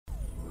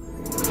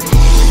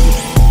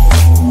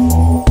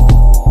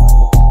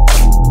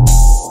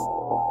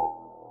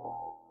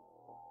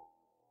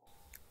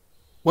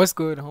What's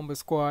good, Humble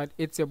Squad?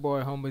 It's your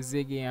boy Humble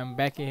Ziggy. I'm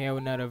back in here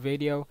with another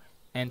video,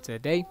 and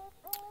today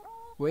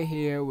we're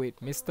here with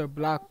Mr.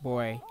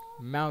 Blockboy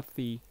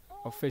Mouthy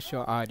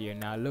official audio.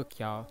 Now look,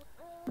 y'all,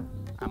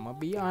 I'm gonna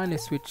be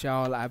honest with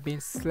y'all. I've been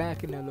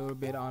slacking a little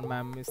bit on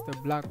my Mr.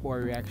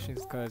 Blockboy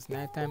reactions, cause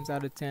 9 times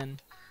out of 10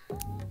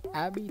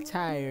 I be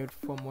tired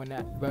from when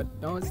I. But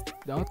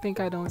don't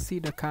think I don't see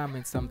the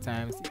comments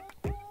sometimes.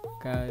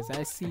 Cause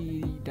I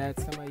see that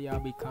some of y'all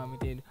be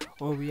commenting,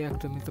 "Oh,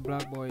 react to Mr.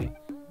 Blockboy,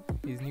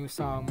 his new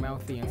song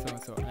Mouthy," and so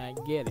and so. And I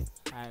get it.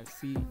 I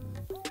see.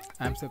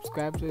 I'm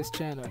subscribed to his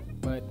channel,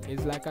 but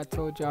it's like I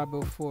told y'all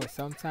before.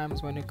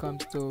 Sometimes when it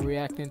comes to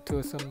reacting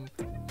to some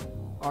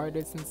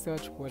artists and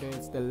such, whether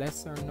it's the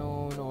lesser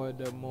known or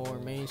the more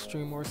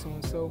mainstream or so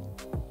and so,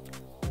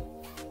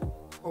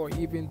 or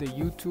even the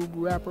YouTube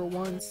rapper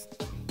ones,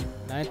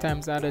 9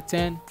 times out of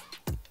 10,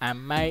 I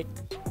might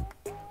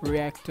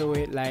react to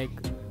it like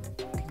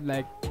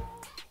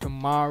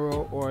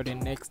tomorrow or the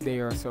next day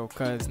or so,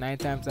 cause 9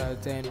 times out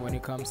of 10 when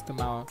it comes to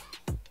my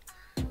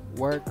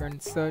work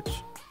and such,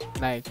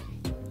 like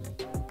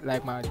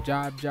my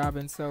job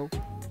and so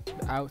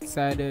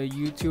outside of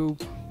YouTube,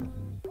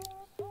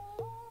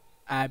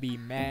 I be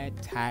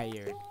mad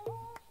tired,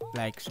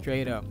 like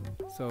straight up.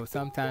 So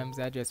sometimes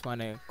I just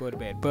want to go to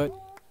bed. But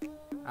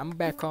I'm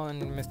back on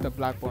Mr.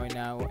 Blockboy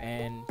now,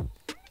 and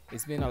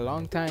it's been a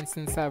long time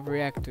since I've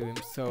reacted to him.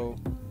 So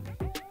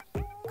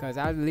cause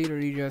I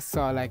literally just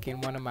saw like in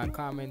one of my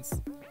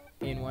comments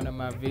in one of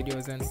my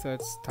videos and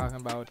such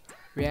talking about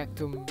react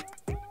to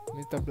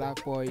Mr.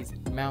 Blockboy's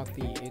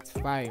Mouthy, it's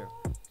fire.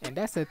 And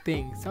that's the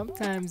thing,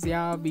 sometimes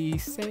y'all be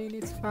saying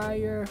it's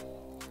fire.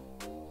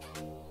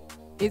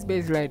 It's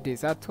basically like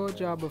this. I told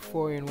y'all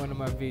before in one of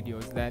my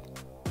videos that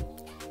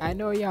I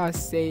know y'all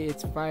say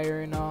it's fire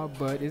and all,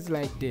 but it's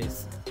like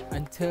this.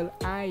 Until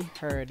I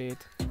heard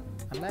it,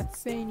 I'm not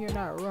saying you're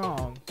not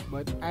wrong,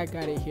 but I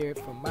gotta hear it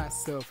for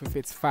myself if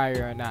it's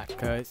fire or not.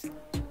 Cause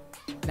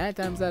 9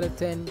 times out of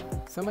 10,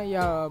 some of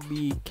y'all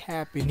be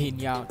capping in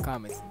y'all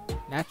comments.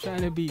 Not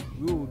trying to be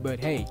rude,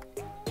 but hey,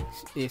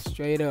 it's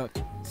straight up.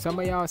 Some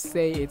of y'all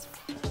say it's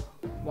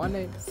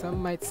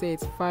some might say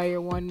it's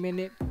fire 1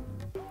 minute,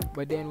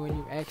 but then when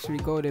you actually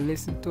go to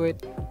listen to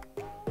it,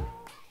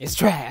 it's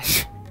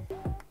trash.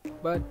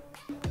 But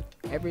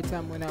every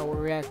time when I will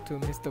react to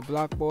Mr.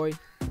 Blockboy,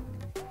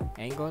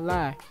 I ain't gonna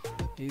lie,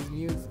 his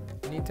music,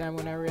 anytime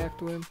when I react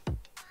to him,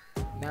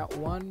 not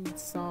one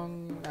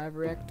song I've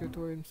reacted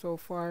to him so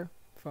far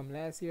from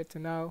last year to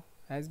now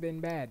has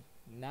been bad.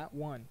 Not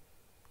one.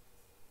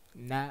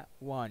 Not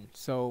one.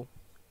 So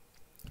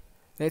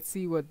let's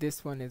see what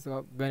this one is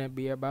gonna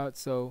be about.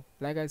 So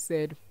like I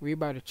said, we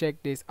about to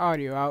check this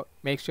audio out.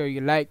 Make sure you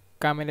like,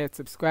 comment, and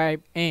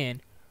subscribe,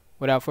 and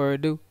without further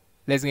ado,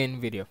 let's get in the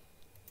video.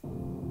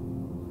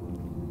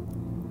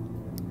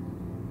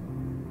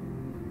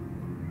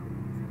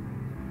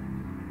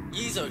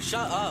 Yeezo,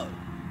 shut up.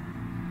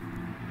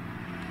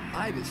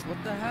 VIBEZ,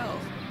 what the hell?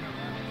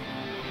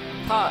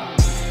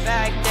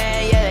 Back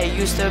then, yeah, they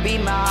used to be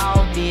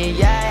mouthy.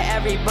 Yeah,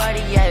 everybody,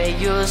 yeah, they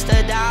used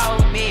to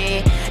doubt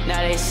me.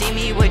 Now they see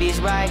me with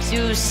these racks,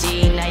 you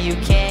see. Now you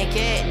can't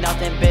get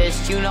nothing,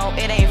 bitch, you know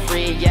it ain't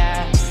free,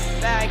 yeah.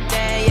 Back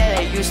then, yeah,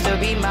 they used to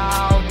be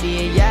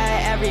mouthy.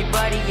 Yeah,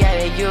 everybody, yeah,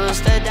 they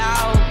used to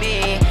doubt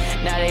me.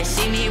 Now they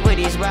see me with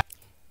these racks.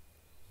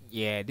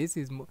 Yeah, this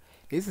is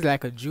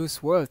like a Juice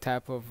WRLD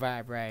type of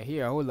vibe right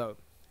here. Hold up,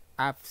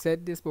 I've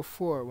said this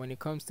before when it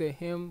comes to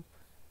him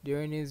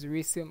during his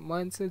recent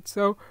months and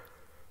so.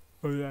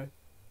 Hold on.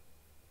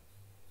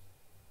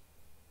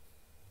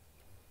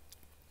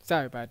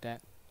 Sorry about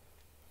that.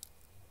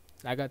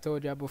 Like I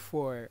told y'all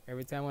before,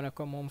 every time when I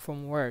come home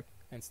from work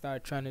and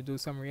start trying to do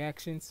some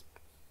reactions,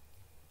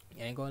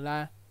 I ain't gonna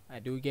lie, I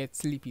do get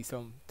sleepy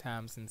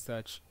sometimes and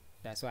such.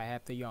 That's why I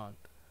have to yawn.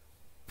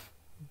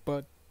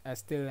 But I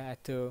still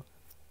had to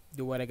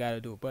do what I gotta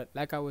do. But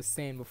like I was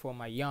saying before,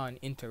 my yawn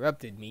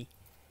interrupted me.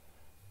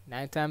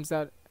 9 times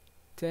out of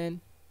 10,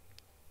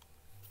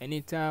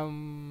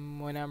 anytime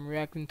when I'm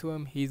reacting to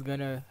him, he's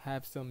gonna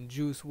have some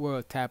Juice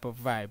WRLD type of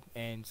vibe,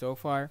 and so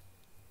far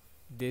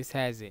this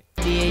has it.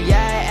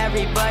 Yeah,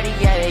 everybody,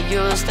 yeah, they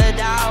used to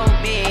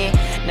doubt me.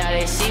 Now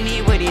they see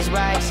me with these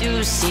racks,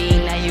 you see.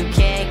 Now you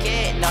can't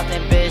get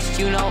nothing, bitch,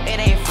 you know it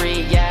ain't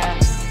free, yeah.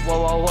 Whoa,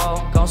 whoa,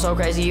 whoa, going so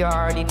crazy, you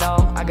already know.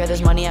 I got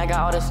this money, I got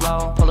all this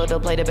flow. Pull up to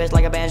play the bitch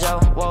like a banjo.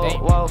 Whoa, Dang.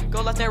 whoa,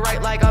 go left and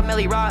right like a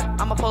Millie Rock.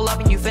 I'ma pull up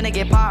and you finna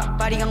get popped.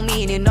 Body on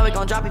me and you know it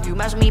gon' drop if you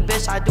mess with me,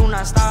 bitch, I do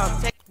not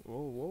stop.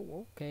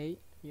 Whoa, okay.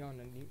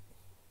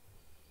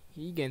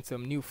 He getting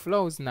some new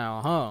flows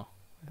now,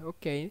 huh?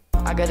 Okay.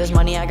 I got this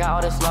money, I got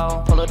all this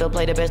flow. Pull up to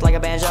play the bitch like a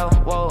banjo.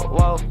 Whoa,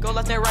 whoa, go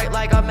left and right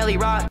like a Millie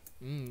Rock.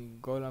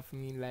 Go off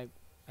me like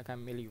I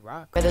Millie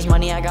Rock. Got this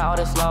money, I got all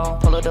this flow.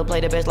 Pull up to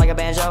play the bitch like a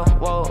banjo.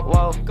 Whoa,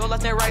 whoa, go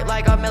left and right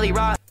like a Millie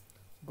Rock.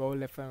 Go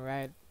left and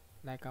right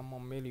like I'm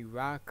on Millie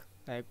Rock.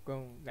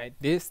 like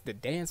this, the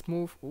dance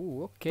move.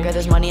 Ooh, okay. Got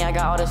this money, I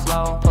got all this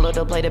flow. Pull up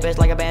to play the bitch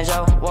like a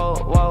banjo. Whoa,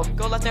 whoa.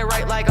 Go left and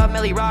right like a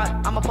Millie Rock.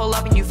 I'ma pull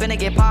up and you finna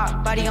get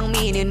popped. Body on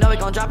me and you know it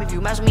gon' drop if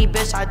you mess with me,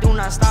 bitch. I do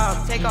not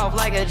stop. Take off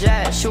like a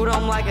jet, shoot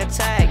 'em like a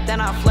tag. Then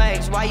I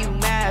flex. Why you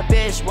mad,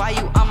 bitch? Why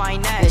you on my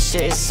neck? This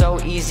shit is so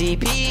easy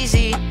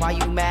peasy. Why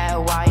you mad?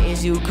 Why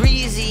is you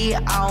greasy?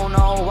 I don't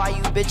know why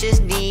you bitches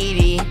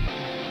needy.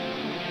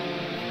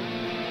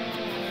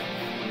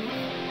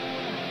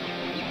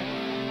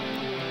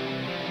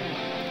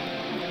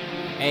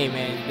 Hey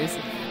man, this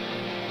is,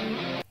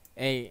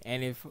 hey,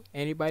 and if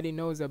anybody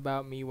knows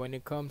about me when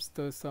it comes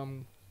to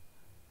some,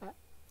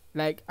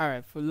 like,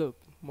 alright,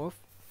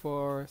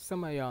 for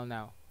some of y'all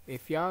now,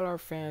 if y'all are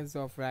fans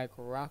of like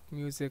rock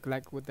music,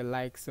 like with the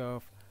likes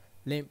of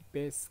Limp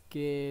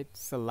Bizkit,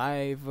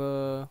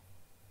 Saliva,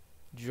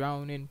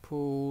 Drowning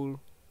Pool,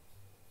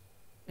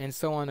 and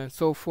so on and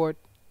so forth,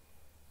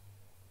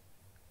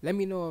 let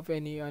me know of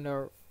any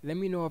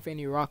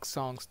rock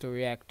songs to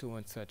react to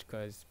and such,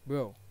 cause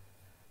bro,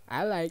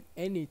 I like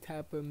any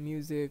type of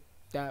music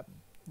that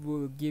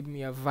will give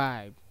me a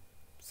vibe.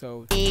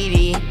 So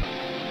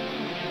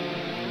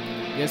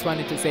just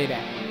wanted to say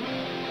that.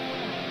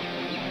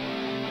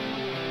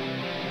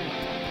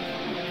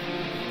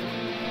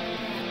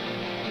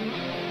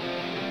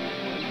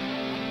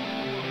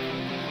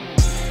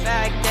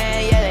 Back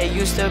then, yeah, they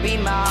used to be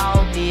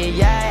mouthy.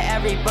 Yeah,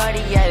 everybody,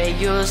 yeah, they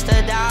used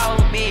to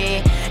doubt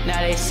me.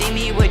 Now they see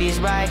me with these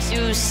racks,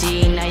 you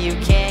see. Now you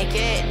can't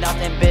get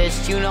nothing,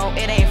 bitch. You know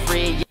it ain't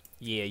free.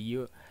 Yeah,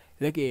 you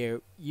look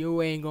here.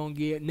 You ain't gonna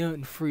get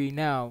nothing free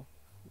now.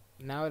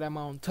 Now that I'm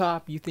on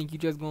top, you think you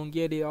just gonna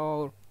get it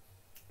all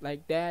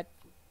like that?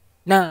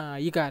 Nah,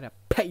 you gotta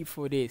pay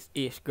for this,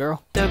 ish,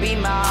 girl. To be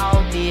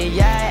mouthy,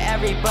 yeah,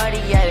 everybody,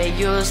 yeah, they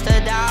used to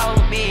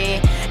doubt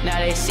me. Now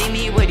they see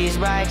me with these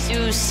racks,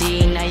 you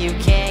see. Now you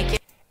can't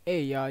get.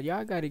 Hey,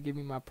 y'all gotta give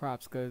me my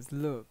props, cause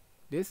look,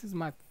 this is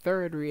my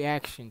third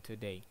reaction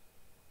today.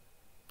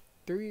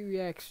 3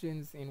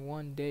 reactions in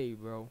one day,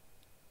 bro.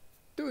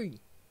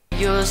 3.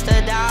 Used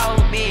to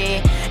doubt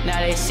me. Now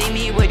they see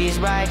me with these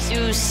racks,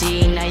 you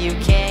see. Now you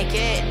can't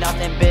get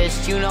nothing,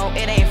 bitch. You know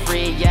it ain't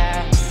free,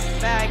 yeah.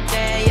 Back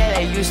then, yeah,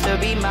 they used to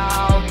be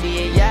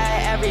mouthy.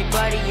 Yeah,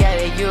 everybody, yeah,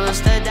 they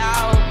used to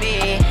doubt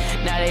me.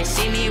 Now they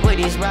see me with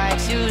these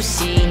racks, you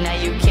see. Now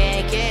you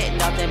can't get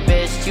nothing,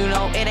 bitch. You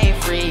know it ain't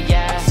free,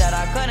 yeah. Said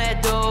I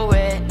couldn't do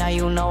it. Now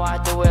you know I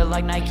do it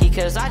like Nike,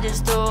 cause I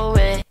just do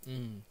it.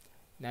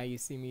 Now you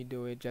see me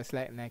do it just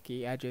like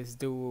Nike. I just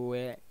do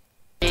it.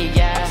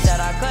 Yeah, said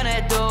I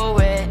couldn't do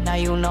it. Now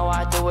you know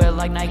I do it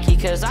like Nike,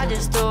 cause I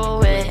just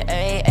do it.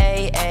 Ay,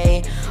 ay,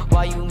 ay.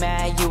 Why you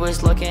mad? You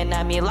was looking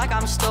at me like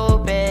I'm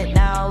stupid.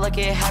 Now look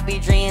at Happy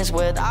Dreams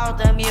without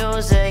the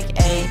music.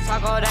 Ay,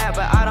 talk all that,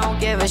 but I don't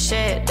give a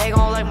shit. They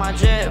gon' like my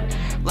drip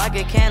like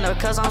a candle,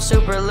 cause I'm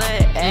super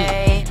lit.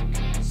 Ay,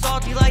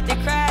 salty like the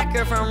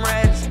cracker from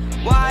Reds.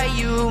 Why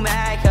you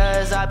mad?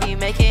 Cause I be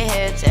making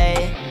hits.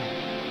 Ay,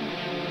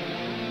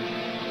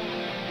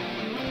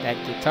 that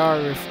guitar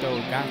riff though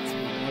got to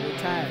me every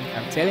time.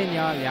 I'm telling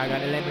y'all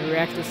gotta let me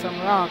react to some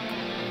rock.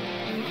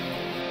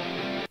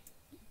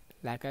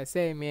 Like I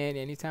say, man,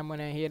 anytime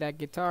when I hear that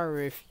guitar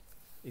riff,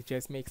 it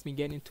just makes me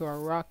get into a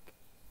rock.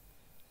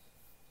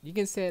 You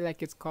can say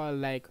like it's called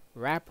like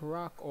rap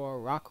rock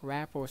or rock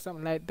rap or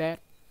something like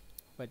that.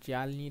 But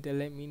y'all need to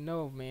let me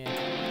know, man.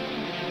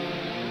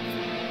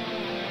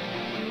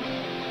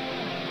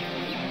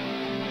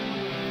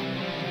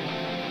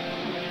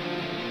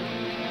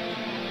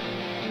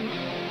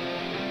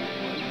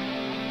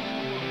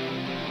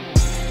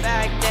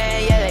 back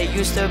then, yeah, they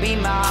used to be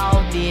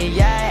mouthy.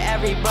 Yeah,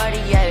 everybody,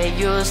 yeah, they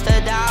used to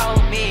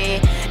doubt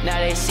me. Now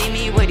they see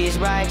me with these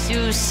racks,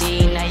 you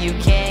see. Now you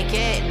can't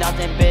get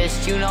nothing,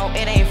 bitch. You know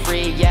it ain't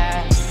free,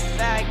 yeah.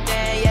 Back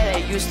then, yeah,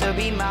 they used to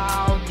be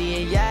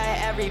mouthy.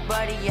 Yeah,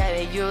 everybody, yeah,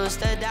 they used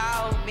to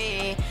doubt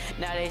me.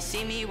 Now they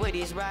see me with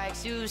these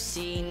racks, you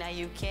see. Now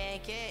you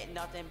can't get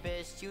nothing,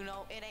 bitch. You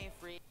know it ain't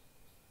free.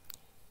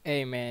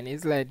 Hey man,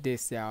 it's like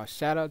this, y'all.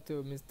 Shout out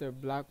to Mr.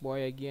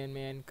 Blockboy again,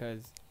 man,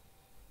 cause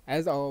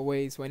as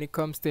always, when it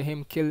comes to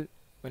his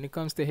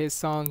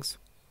songs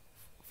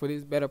for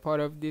this better part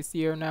of this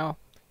year now,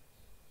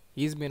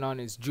 he's been on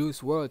his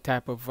Juice World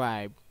type of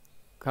vibe.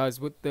 Cause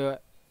with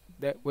that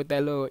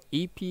little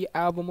EP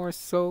album or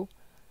so,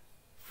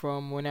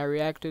 from when I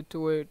reacted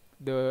to it,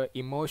 the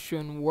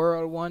Emotion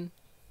World one,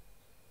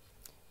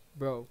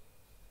 bro,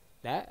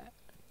 that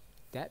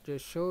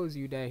just shows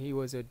you that he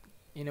was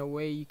in a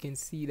way you can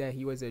see that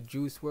he was a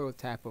Juice WRLD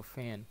type of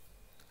fan.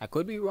 I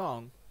could be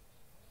wrong,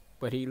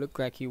 but he looked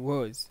like he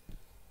was.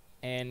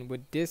 And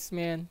with this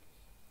man,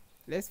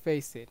 let's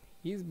face it,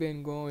 he's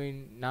been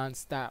going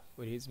non-stop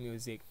with his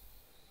music.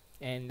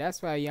 And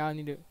that's why y'all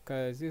need to,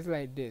 cause it's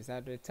like this.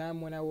 At the time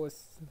when I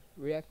was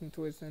reacting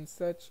to it and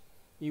such,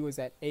 he was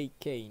at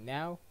 8K.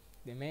 Now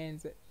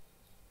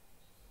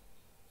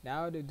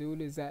the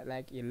dude is at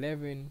like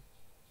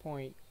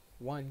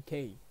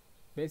 11.1K.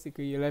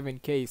 Basically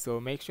 11K, so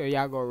make sure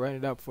y'all go run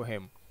it up for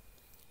him.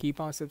 keep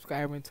on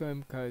subscribing to him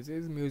because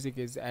his music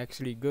is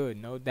actually good,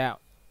 no doubt.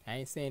 I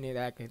ain't saying it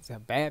like it's a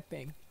bad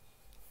thing.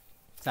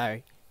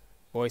 Sorry,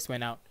 voice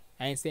went out.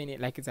 I ain't saying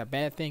it like it's a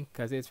bad thing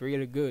because it's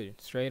really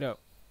good, straight up.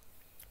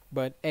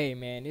 But hey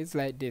man, it's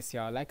like this,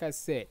 y'all. Like I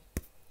said,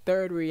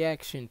 third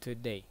reaction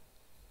today.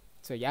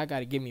 So y'all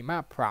gotta give me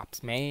my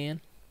props, man.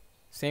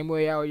 Same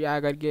way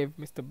y'all gotta give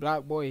Mr.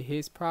 Blockboy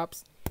his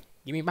props.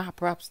 Give me my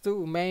props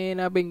too, man.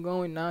 I've been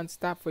going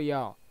non-stop for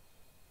y'all.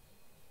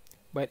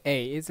 But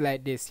hey, it's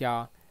like this,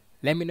 y'all.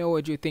 Let me know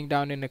what you think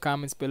down in the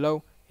comments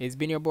below. It's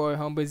been your boy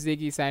Humble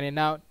Ziggy signing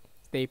out.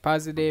 Stay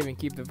positive and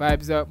keep the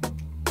vibes up.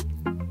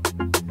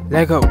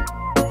 Let go.